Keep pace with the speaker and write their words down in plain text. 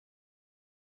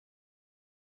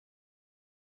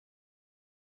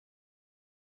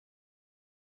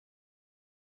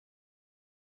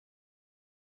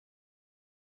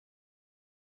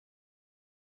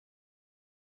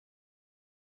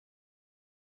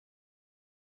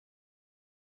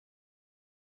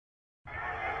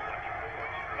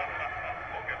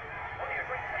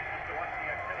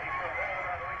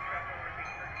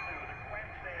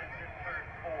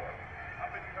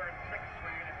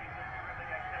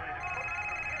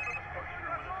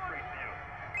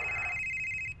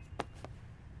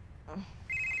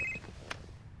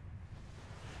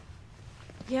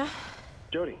Yeah?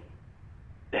 Jody.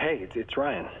 Hey, it's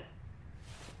Ryan.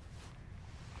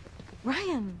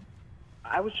 Ryan!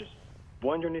 I was just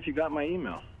wondering if you got my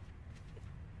email.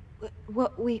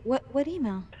 What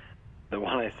email? The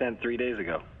one I sent 3 days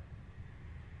ago.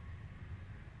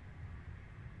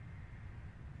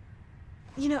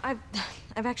 You know, I've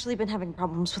actually been having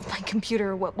problems with my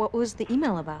computer. What was the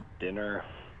email about? Dinner,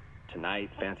 tonight,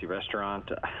 fancy restaurant.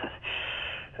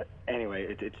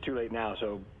 Anyway, it's too late now,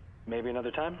 so maybe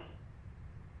another time?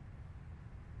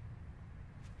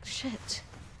 Shit,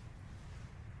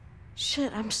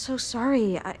 I'm so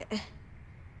sorry.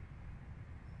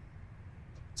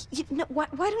 You know, why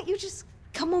don't you just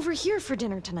come over here for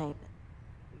dinner tonight?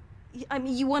 I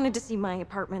mean, you wanted to see my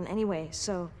apartment anyway,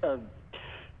 so...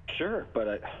 Sure,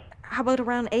 but How about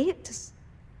around 8?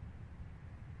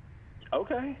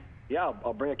 Okay. Yeah,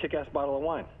 I'll bring a kick-ass bottle of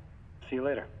wine. See you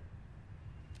later.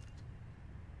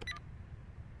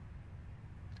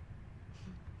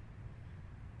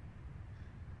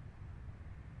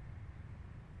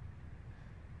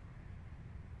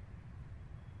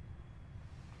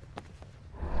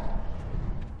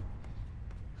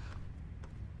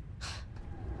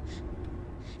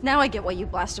 Now I get why you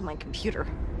blasted my computer.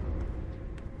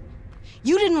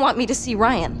 You didn't want me to see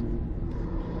Ryan.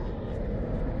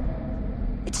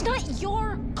 It's not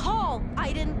your call,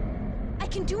 Aiden. I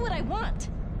can do what I want.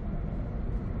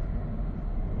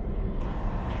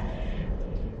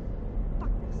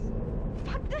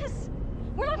 Fuck this.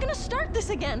 We're not gonna start this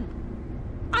again.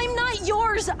 I'm not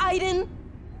yours, Aiden.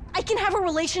 I can have a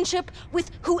relationship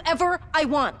with whoever I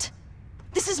want.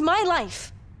 This is my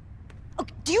life.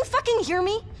 Okay, do you fucking hear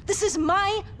me? This is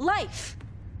my life.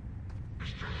 You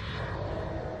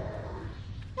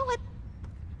know what?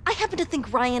 I happen to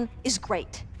think Ryan is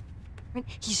great. Right?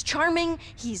 He's charming,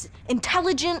 he's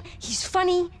intelligent, he's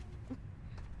funny.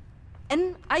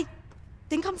 And I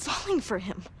think I'm falling for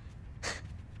him.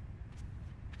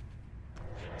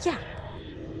 Yeah.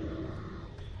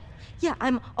 Yeah,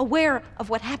 I'm aware of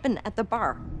what happened at the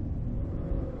bar.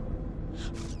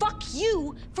 Fuck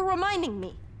you for reminding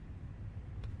me.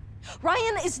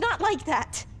 Ryan is not like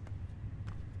that.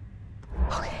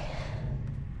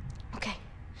 Okay.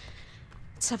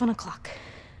 It's 7 o'clock.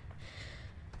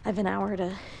 I have an hour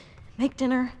to make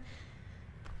dinner,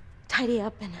 tidy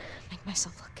up, and make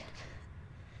myself look good.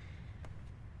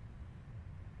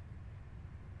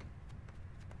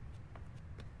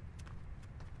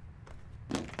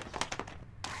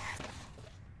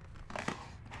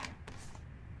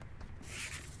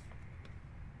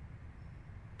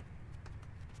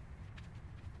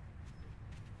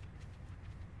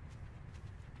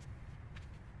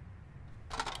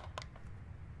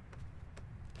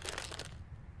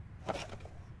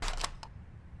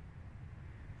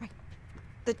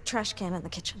 The trash can in the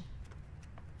kitchen.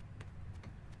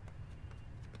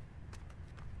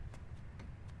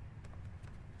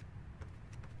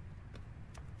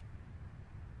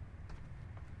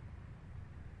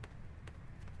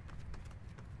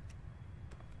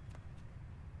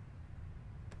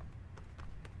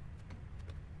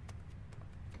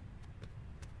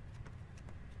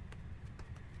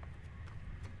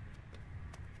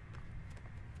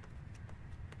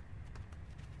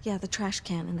 Yeah, the trash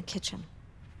can in the kitchen.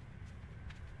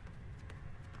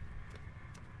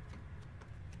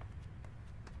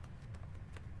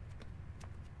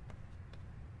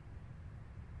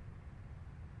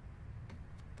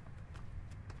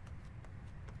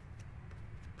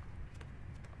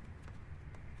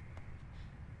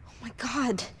 Oh my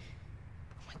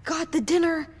God, the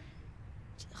dinner.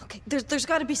 Okay, there's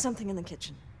got to be something in the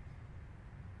kitchen.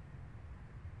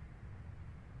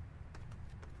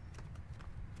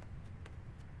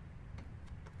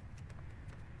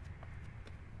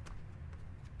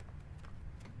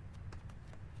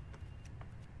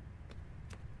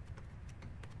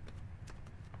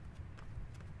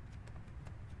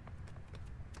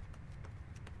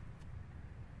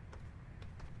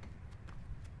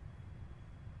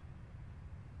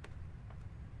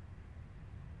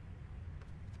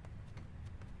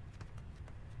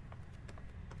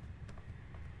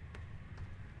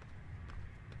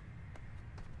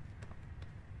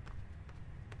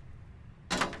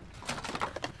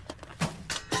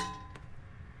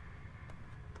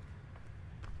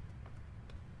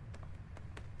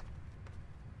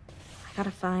 I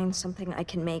gotta find something I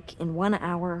can make in 1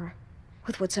 hour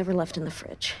with what's ever left in the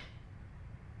fridge.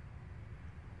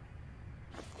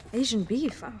 Asian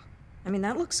beef, oh, I mean,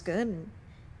 that looks good.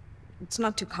 It's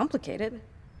not too complicated.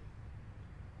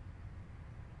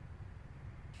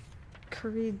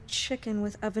 Curried chicken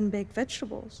with oven-baked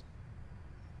vegetables.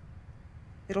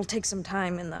 It'll take some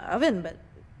time in the oven, but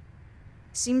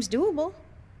Seems doable.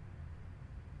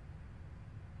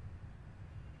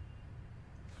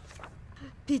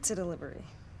 Pizza delivery.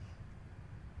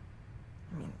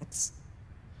 I mean, it's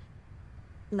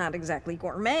not exactly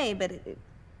gourmet, but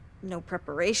no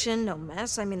preparation, no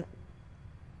mess. I mean,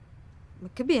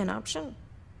 it could be an option.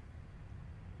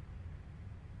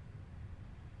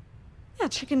 Yeah,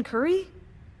 chicken curry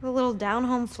with a little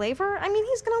down-home flavor. I mean,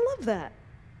 he's gonna love that.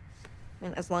 I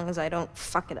mean, as long as I don't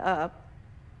fuck it up.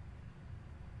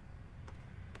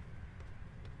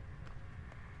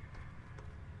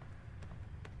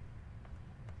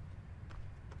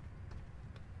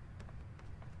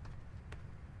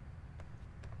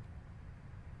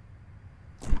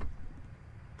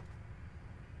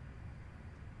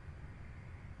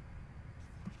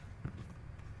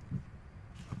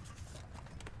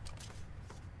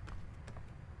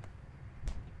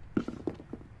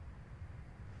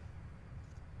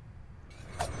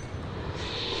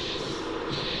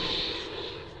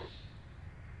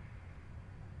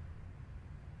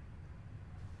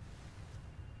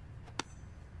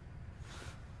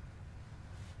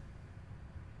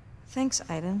 Thanks,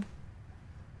 Aiden.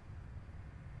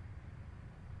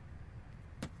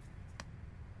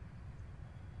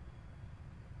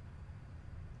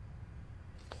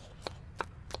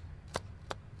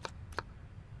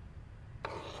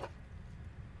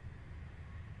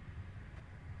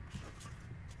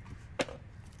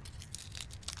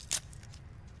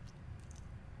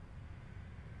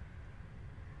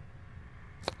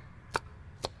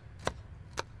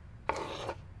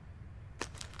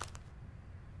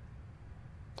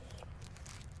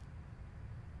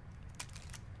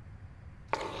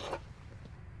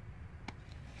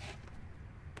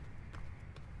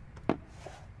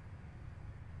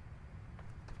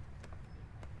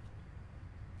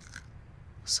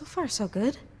 So far, so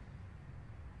good.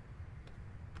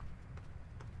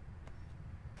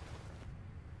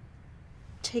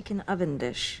 Take an oven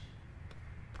dish.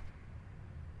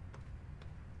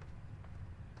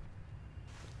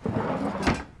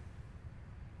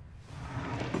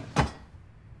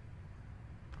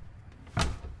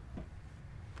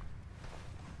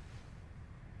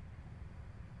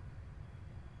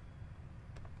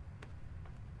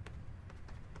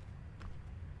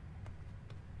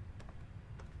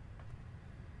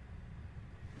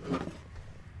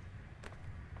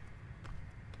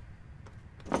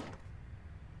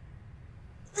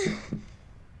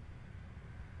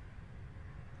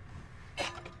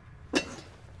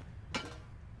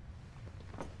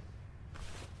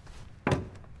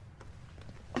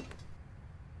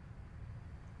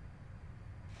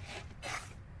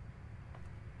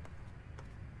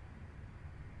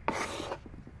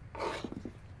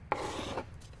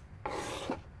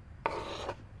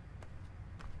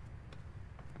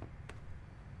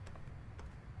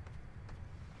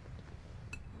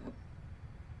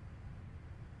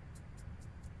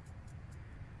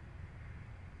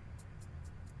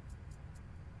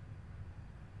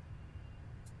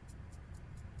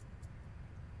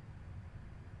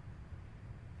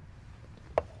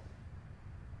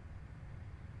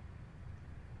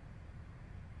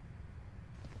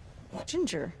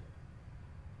 Ginger.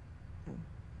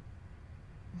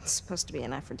 It's supposed to be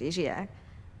an aphrodisiac.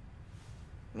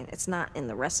 I mean, it's not in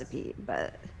the recipe,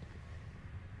 but...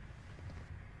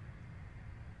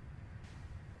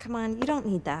 Come on, you don't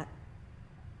need that.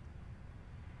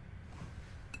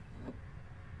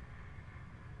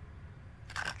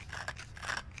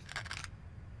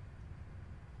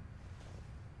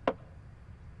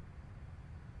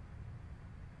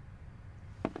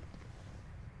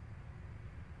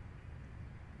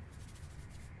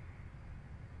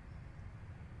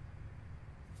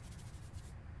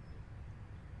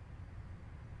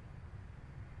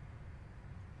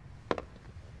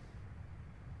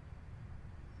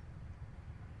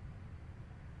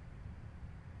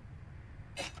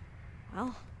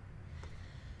 Well,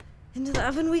 into the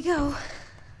oven we go.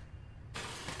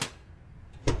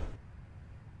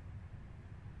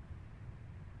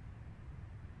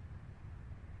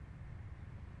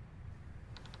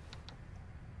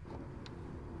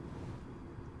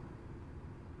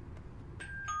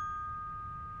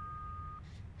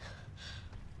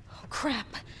 Oh, crap.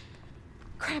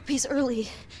 Crap, he's early.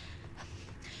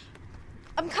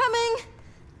 I'm coming!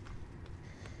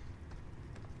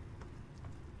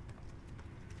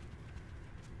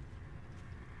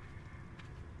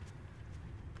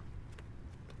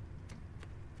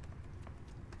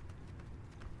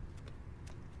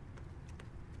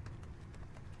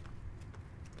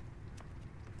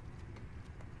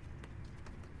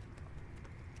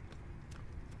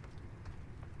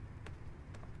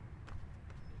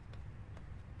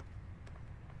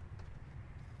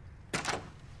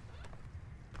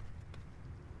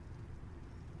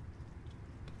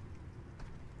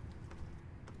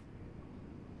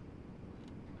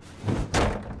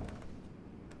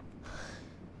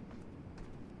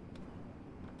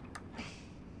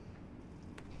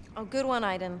 Oh, good one,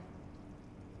 Aiden.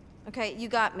 Okay, you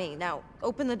got me. Now,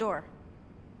 open the door.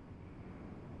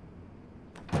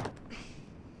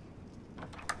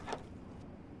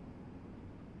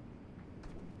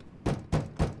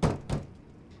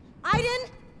 Aiden!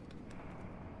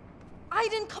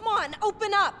 Aiden, come on,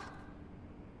 open up!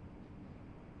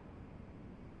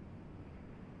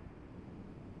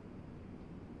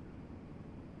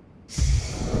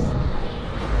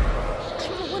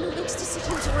 I'm the one who makes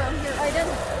decisions around here,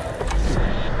 Aiden.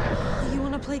 You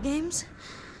wanna play games?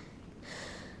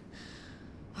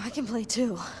 I can play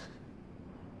too.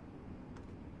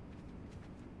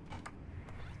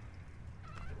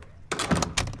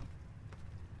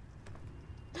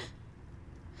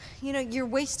 You know, you're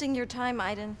wasting your time,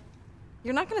 Aiden.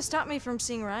 You're not gonna stop me from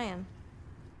seeing Ryan.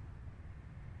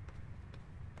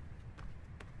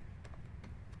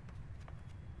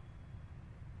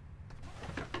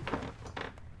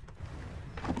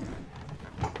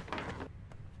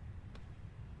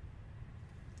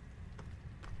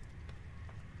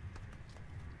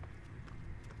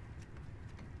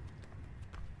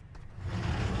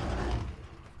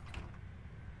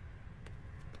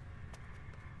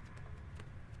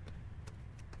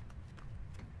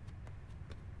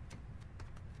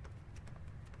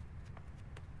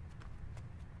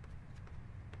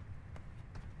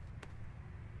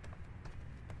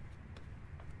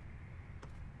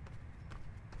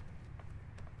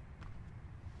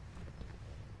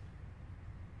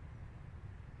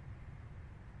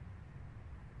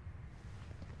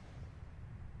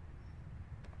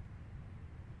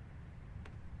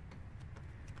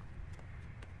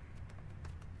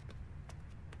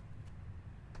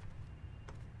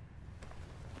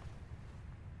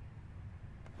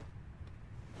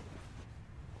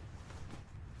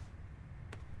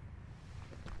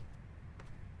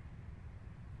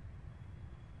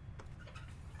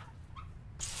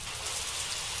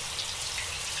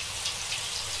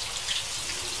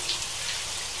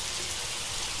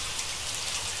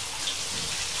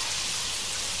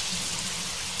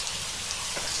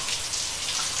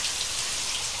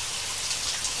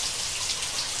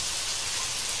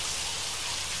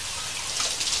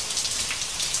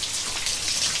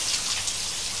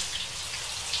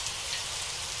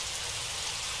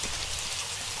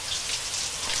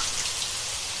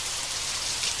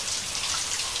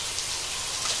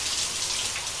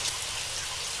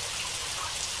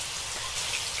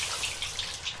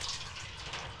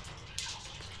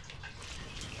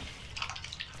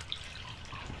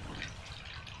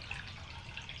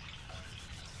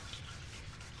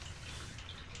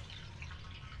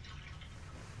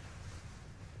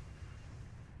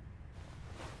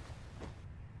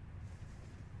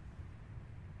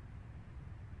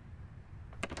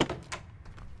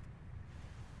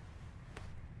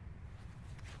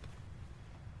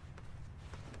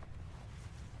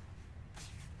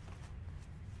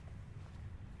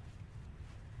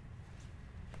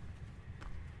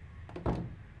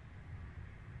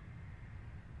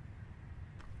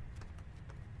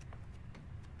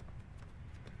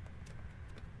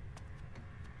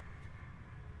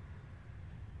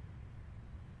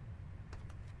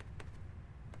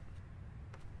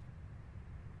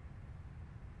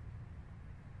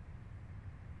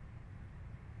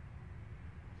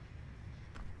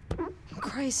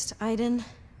 Christ, Aiden.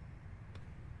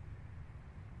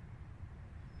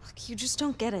 Look, you just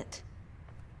don't get it.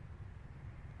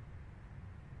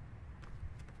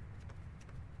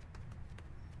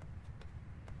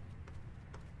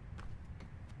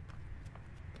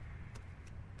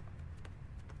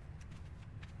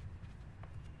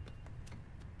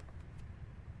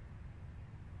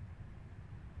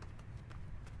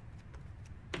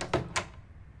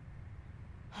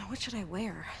 What should I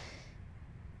wear?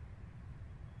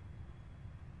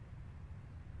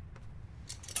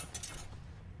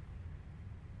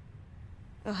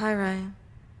 Oh, hi, Ryan.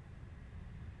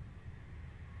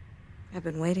 I've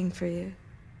been waiting for you.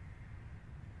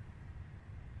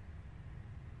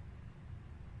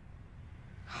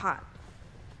 Hot.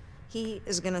 He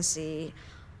is gonna see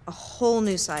a whole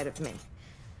new side of me.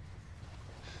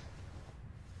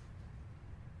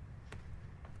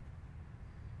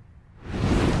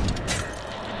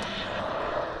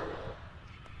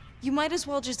 You might as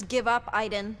well just give up,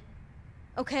 Aiden.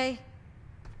 Okay?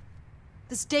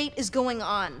 This date is going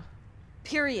on.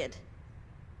 Period.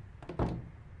 All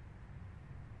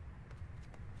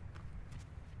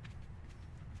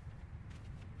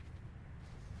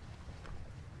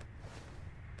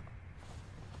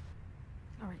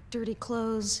right, dirty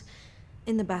clothes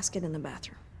in the basket in the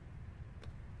bathroom.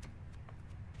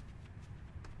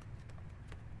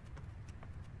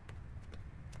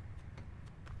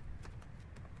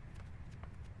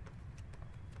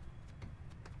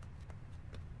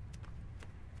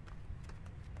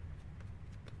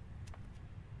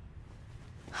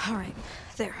 All right,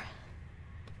 there.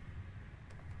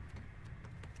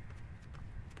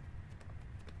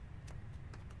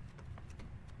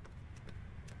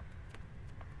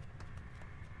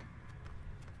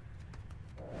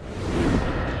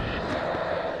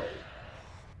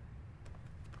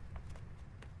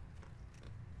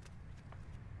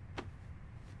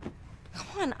 Come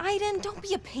on, Aiden, don't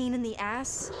be a pain in the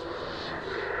ass.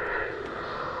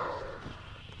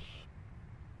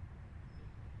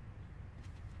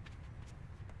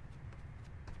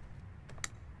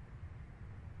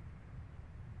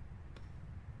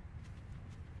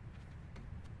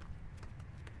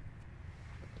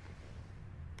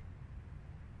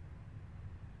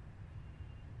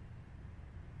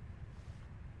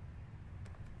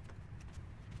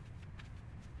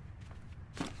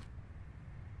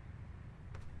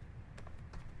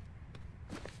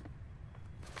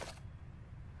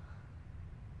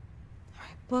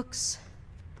 Books.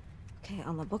 Okay,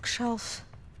 on the bookshelf.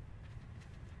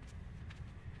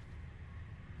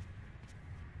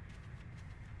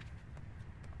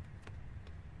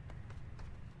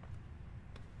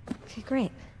 Okay,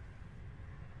 great.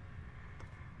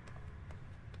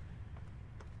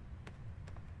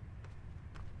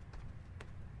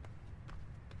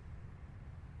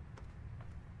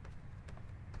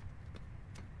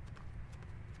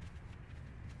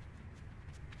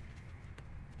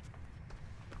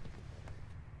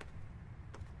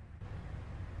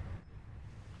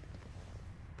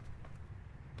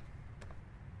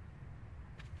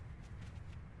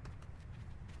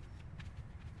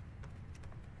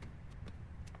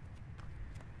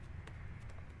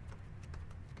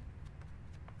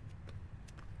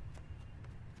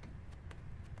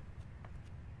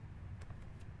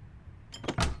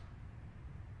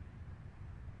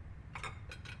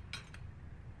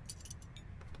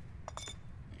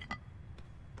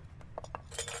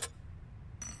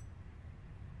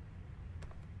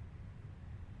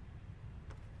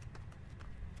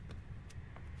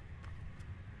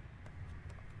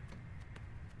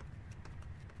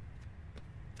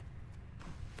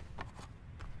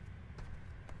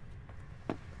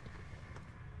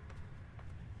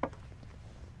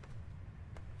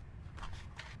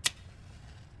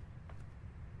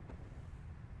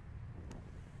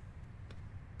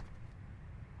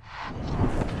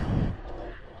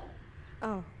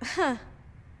 Oh,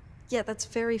 yeah, that's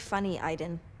very funny,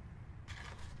 Aiden.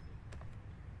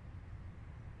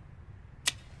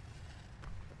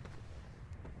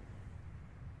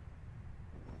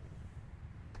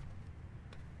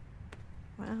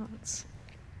 Wow, it's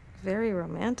very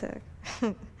romantic.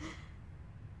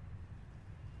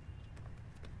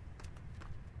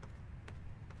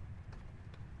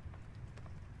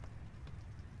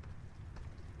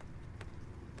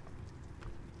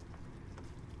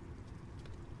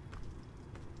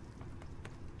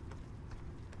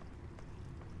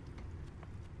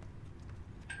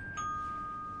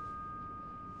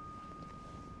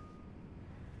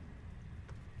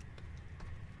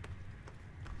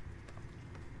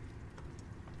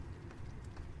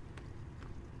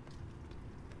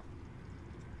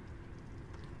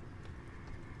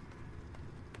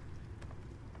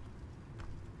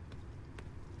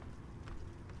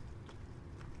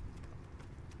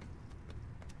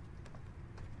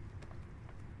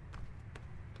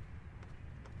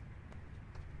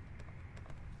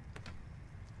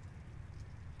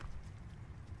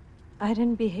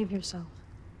 Aiden, behave yourself.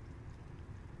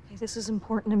 Okay, this is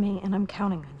important to me, and I'm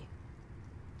counting on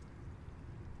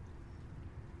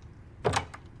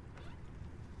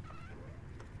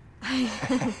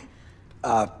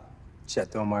you.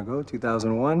 Chateau Margaux,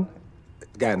 2001.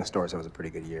 The guy in the store said it was a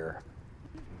pretty good year.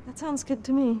 That sounds good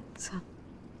to me, so...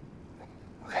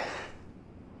 Okay.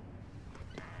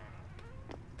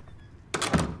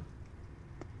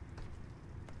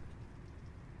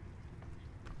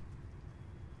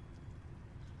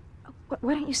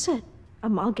 Why don't you sit?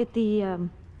 I'll get the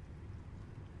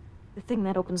thing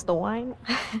that opens the wine.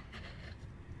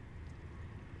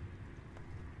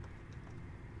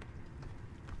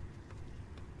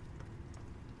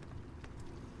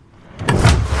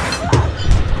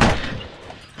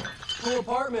 Cool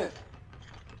apartment.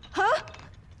 Huh?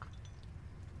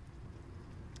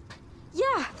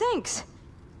 Yeah, thanks.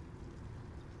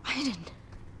 Aiden,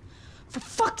 for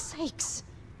fuck's sakes.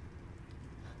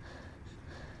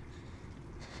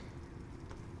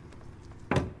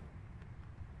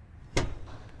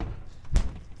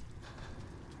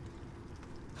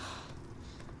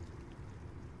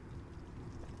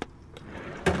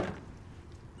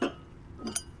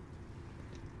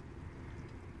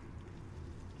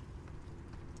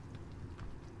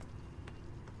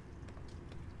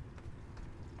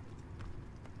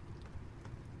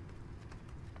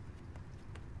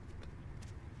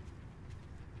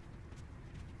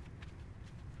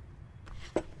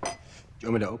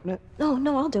 you want me to open it? No,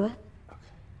 no, I'll do it.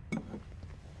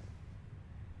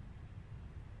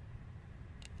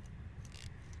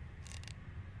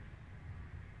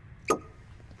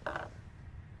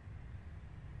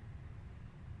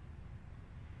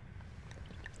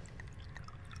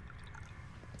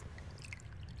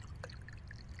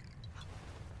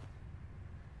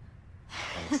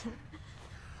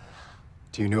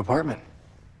 To your new apartment.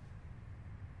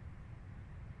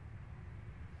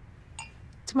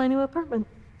 To my new apartment.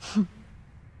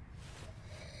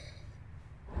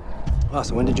 Oh,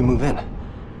 so when did you move in?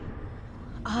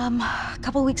 A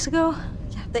couple weeks ago.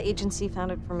 Yeah, the agency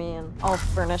found it for me and all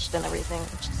furnished and everything.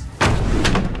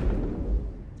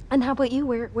 And how about you?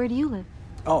 Where do you live?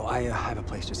 Oh, I have a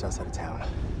place just outside of town.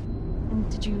 And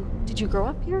did you grow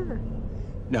up here? Or?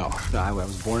 No, I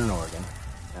was born in Oregon.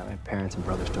 My parents and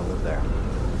brother still live there.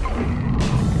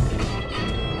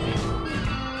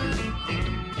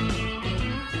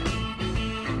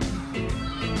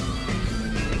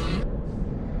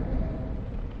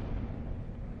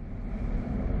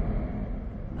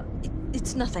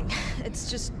 It's nothing.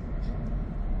 It's just...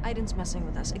 Aiden's messing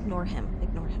with us. Ignore him.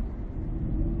 Ignore him.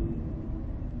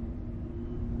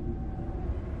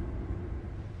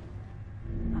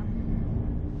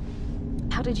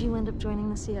 How did you end up joining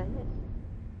the CIA?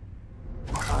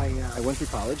 I went through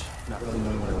college, not really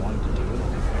knowing what I wanted to do.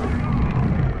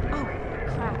 Oh,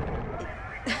 crap.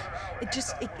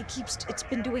 It's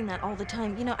been doing that all the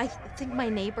time. You know, I think my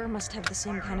neighbor must have the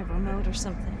same kind of remote or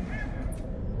something.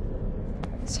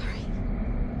 Sorry.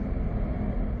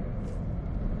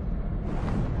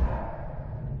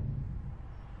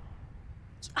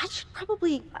 I should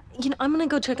probably, I'm gonna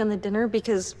go check on the dinner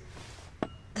because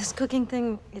this cooking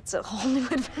thing, it's a whole new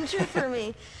adventure for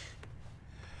me.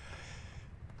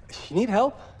 You need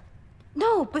help?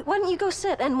 No, but why don't you go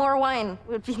sit and more wine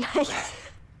would be nice.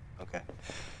 Okay.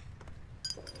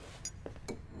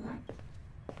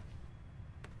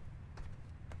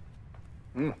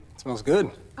 It smells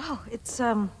good. Oh, it's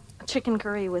chicken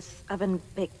curry with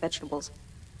oven-baked vegetables.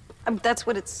 That's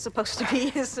what it's supposed to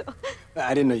be, so...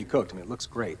 I didn't know you cooked. I mean, it looks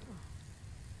great.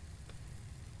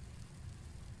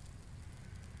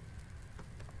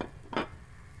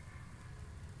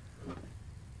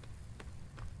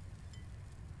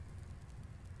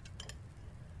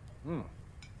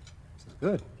 This is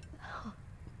good. Oh.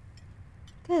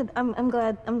 Good. I'm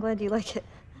glad you like it.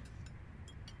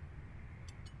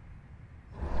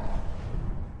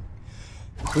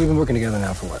 So we've been working together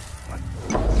now for what?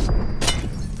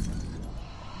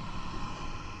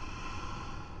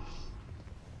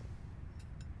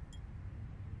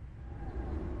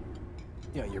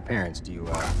 You know, your parents, do you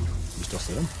still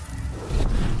see them?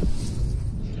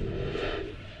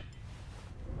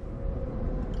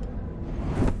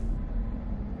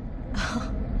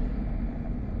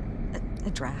 A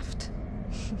draft.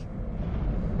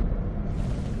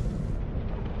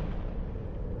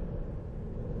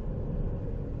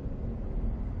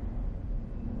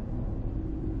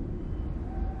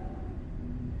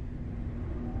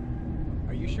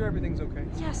 Are you sure everything's okay?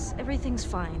 Yes, everything's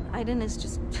fine. Aiden is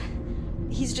just...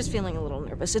 He's just feeling a little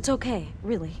nervous. It's okay,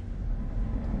 really.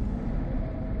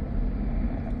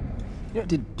 You know,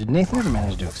 did Nathan ever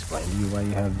manage to explain to you why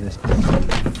you have this?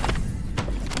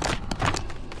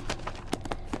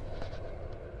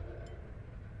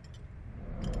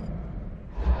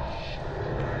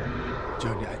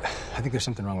 Jody, I think there's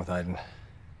something wrong with Aiden.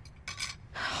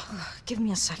 Give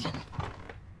me a second.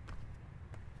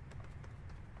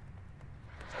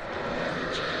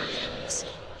 Listen,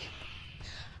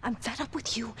 I'm fed up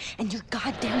with you and your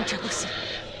goddamn jealousy.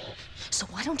 So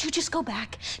why don't you just go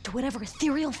back to whatever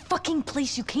ethereal fucking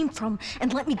place you came from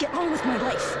and let me get on with my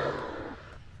life?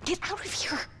 Get out of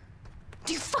here.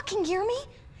 Do you fucking hear me?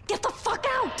 Get the fuck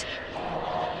out!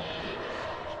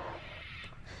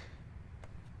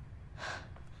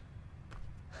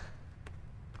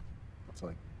 It's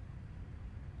like,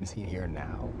 is he here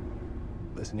now,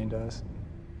 listening to us?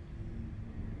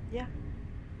 Yeah.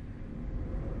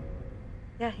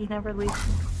 Yeah, he never leaves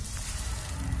me.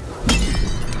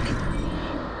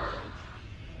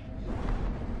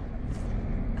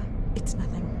 It's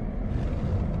nothing.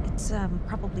 It's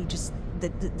probably just the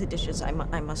dishes. I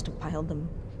must have piled them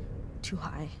too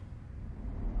high.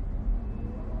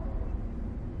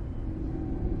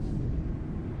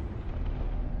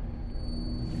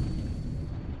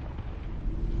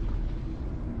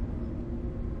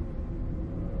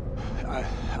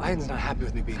 Aiden's not happy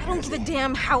with me being here. I don't give a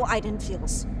damn how Aiden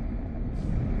feels.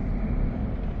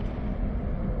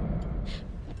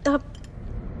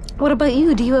 What about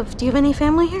you? Do you have any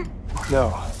family here?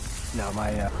 No,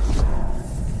 my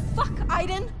Fuck,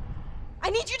 Aiden! I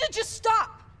need you to just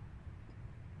stop!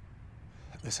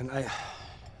 Listen,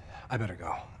 I better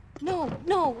go.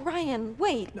 No, Ryan,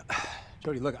 wait. No,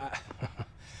 Jody, look,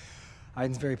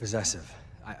 Aiden's very possessive.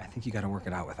 I think you gotta work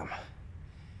it out with him.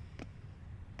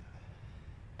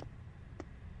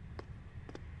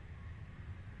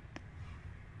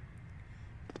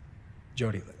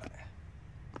 Jody, look,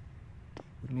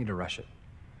 we don't need to rush it.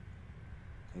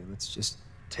 Okay, let's just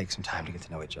take some time to get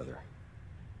to know each other.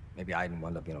 Maybe Aiden will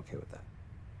end up being okay with that.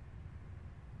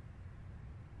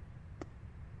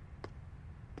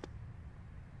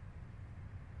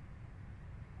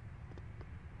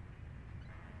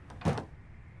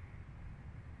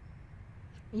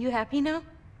 Are you happy now?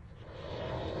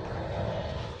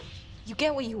 You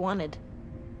get what you wanted.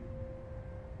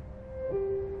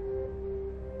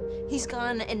 He's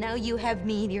gone, and now you have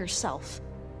me to yourself.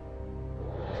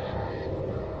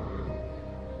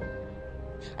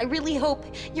 I really hope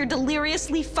you're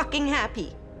deliriously fucking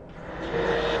happy.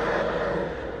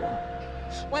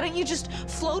 Why don't you just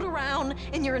float around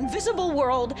in your invisible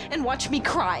world and watch me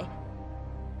cry?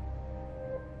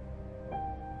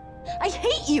 I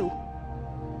hate you!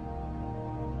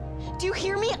 Do you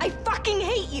hear me? I fucking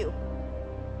hate you!